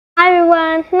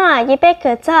everyone, nói gì bé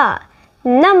cứ cho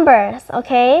numbers,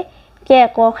 okay? Kể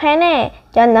của cái này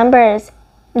cho numbers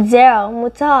 0 một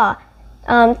cho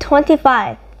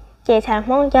 25. Kể thành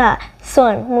mong cho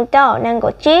xuân một đầu năng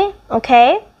của chi,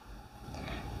 okay?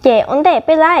 Kể ổn định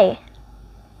bé lại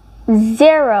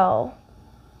 0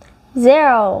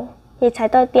 kể thành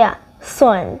đầu tiệt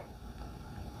xuân.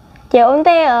 Kể ổn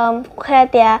định cái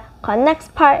tiệt còn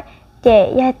next part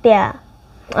kể ya tiệt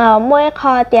mỗi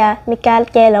kho tiệt mình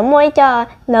kể là mỗi cho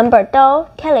number đâu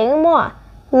cái lấy mua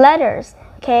letters,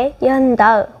 okay, dân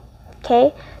đầu,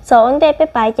 okay. So ổn định bé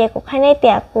bài kể của cái này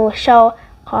tiệt của show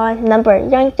kho number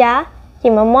dân giá chỉ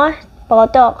mà mua bao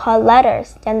đâu kho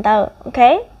letters dân đầu,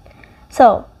 okay.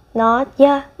 So nó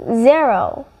ya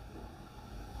 0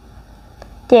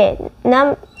 kể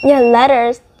năm ya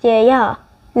letters kể ya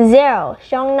 0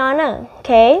 trong nó nữa,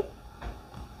 okay.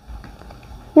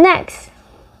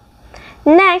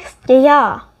 Next kể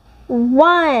ya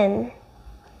 1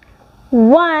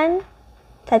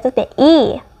 thay cho từ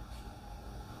e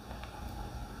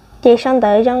kể trong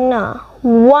tới trong nó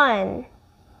 1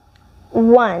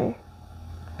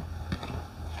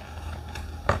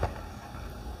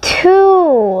 2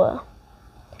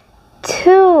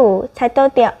 thay cho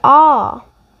từ o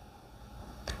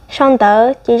trong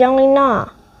tới chỉ trong linh nó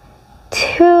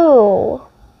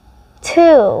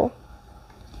 2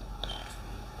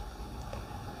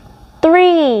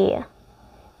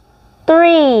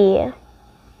 3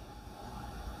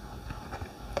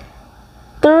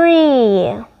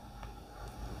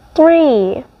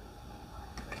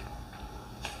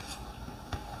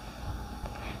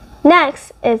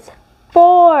 Next is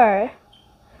 4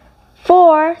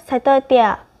 thay cho từ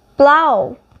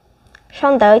blow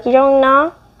trong tới chỉ trong nó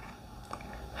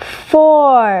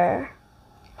 4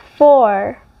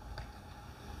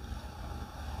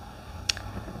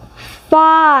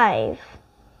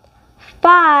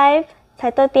 5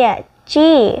 thay cho từ G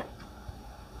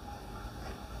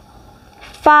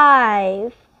 5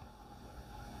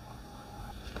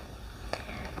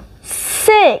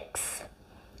 6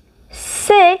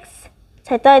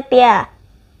 thay cho từ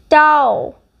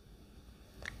đầu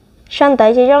trong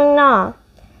tới chỉ trong nó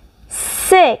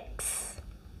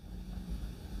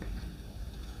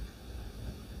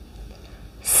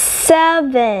 6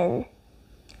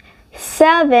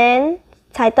 7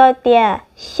 thay cho từ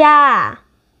xa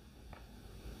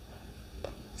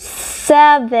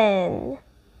 7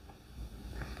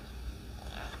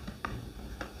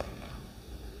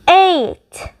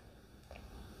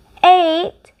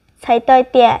 8 thay cho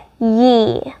từ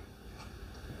yi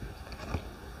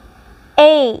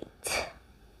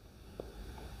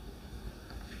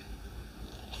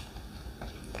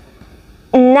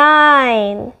 8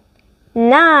 9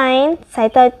 thay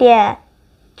cho từ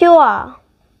chua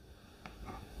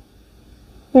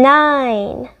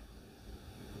 9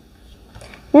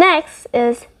 Next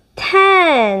is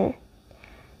 10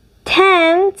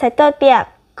 thay cho từ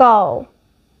go 10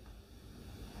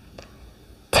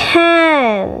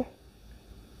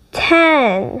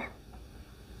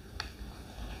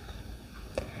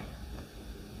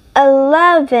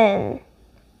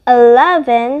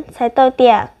 11 thay cho từ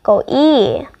go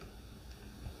e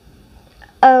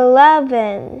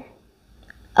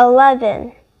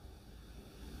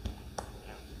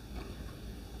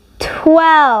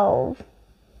 11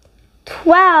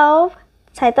 12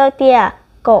 thay cho từ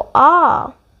go o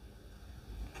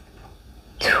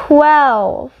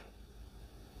 12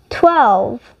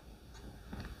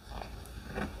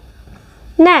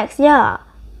 Next yeah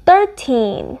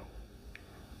 13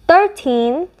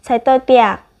 thay cho từ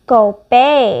go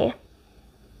bay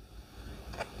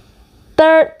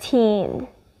 13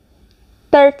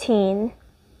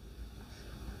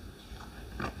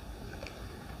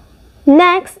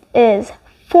 Next is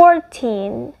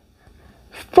 14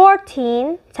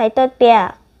 thay cho từ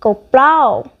go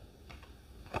blow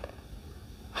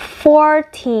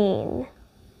 14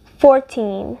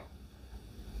 15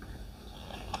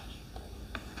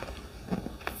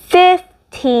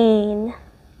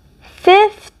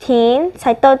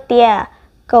 thay cho từ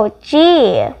go G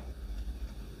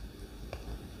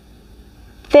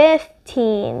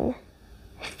 15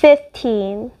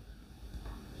 16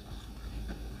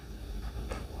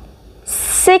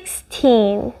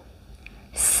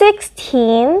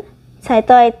 thay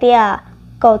cho từ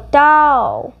go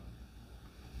down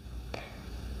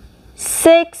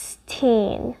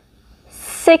 16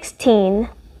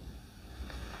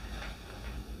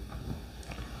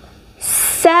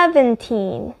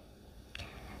 17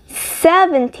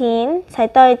 thay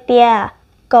cho từ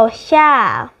go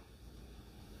xa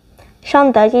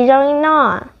trong tới chỉ trong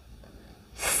nó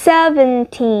 17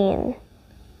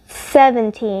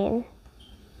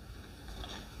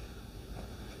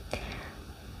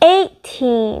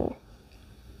 18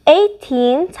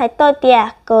 18 sai tôi tia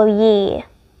câu gì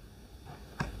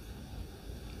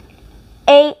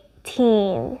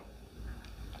 18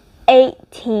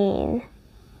 18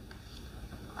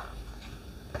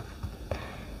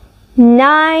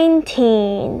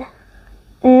 19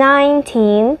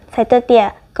 19 sai tôi tia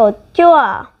câu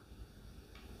chua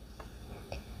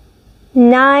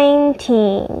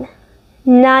 19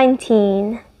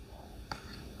 19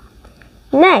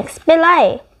 Next, be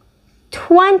like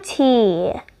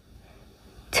 20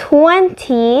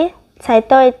 20 sai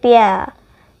tôi tia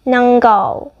năng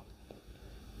cầu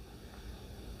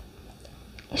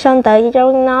xong tới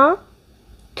trong nó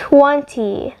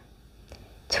 20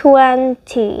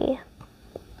 20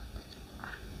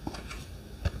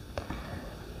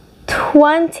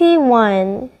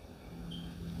 21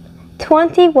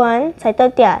 21 sai tôi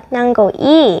tia năng cầu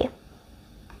y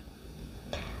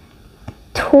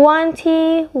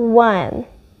 21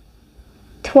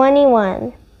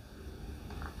 21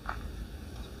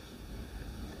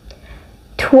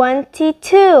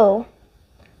 22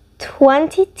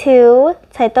 22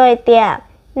 sai tôi tia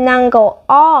năng cầu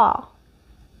o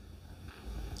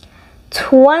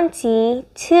 22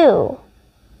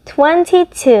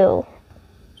 22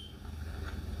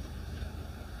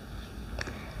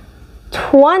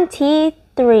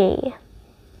 23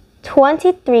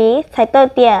 23 sai tôi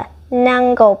tia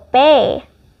năng cầu b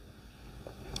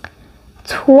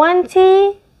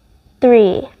 23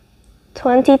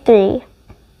 23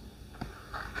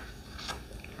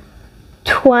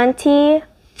 24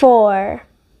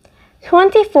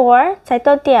 24 sai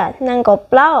tôi tia năng cầu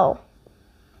blow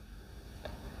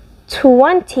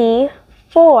 24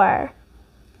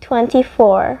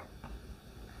 24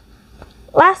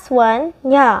 Last one,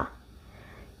 yeah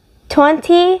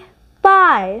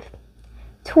 25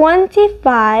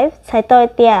 25 sai tôi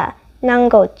tia năng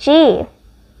cầu G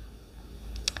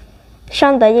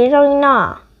xong tới gì rồi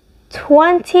nọ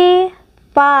 25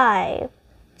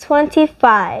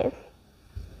 25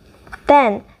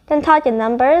 Then thôi the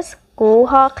numbers của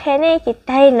họ khe này chỉ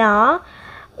tay nó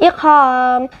ít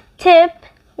họ tip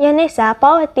như này sẽ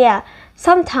bảo tia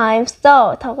sometimes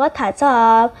though thhọ có thể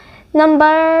cho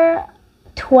number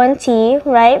 20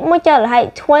 right mỗi giờ là hay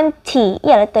 20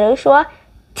 giờ là từ số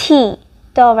t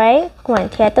đó right quản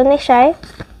theo tôi next right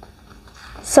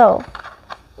so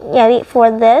yeah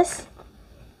for this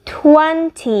 20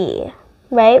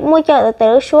 right mỗi giờ là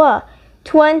từ số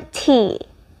 20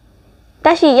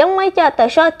 ta chỉ giống mấy giờ từ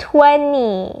số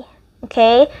 20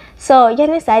 okay so cho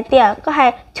nên sai tiền có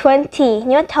hay 20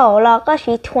 nhớ thầu là có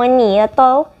chỉ 20 là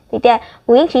to thì tiền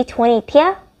nguyên chỉ 20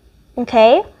 thế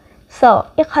okay so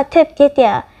if hot tip thế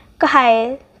tiền có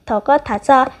hay thầu có thả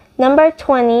cho number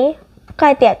 20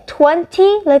 có tiền 20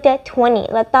 là tiền 20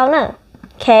 là to nữa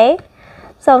okay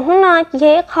so hôm nay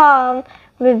chỉ có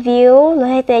review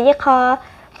rồi thì có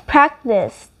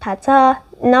practice thả cho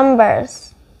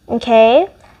numbers okay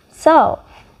so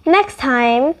next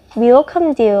time we will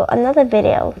come do another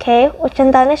video okay? Ở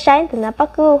trên đó nó sáng từ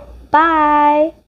Pajkou. Bye.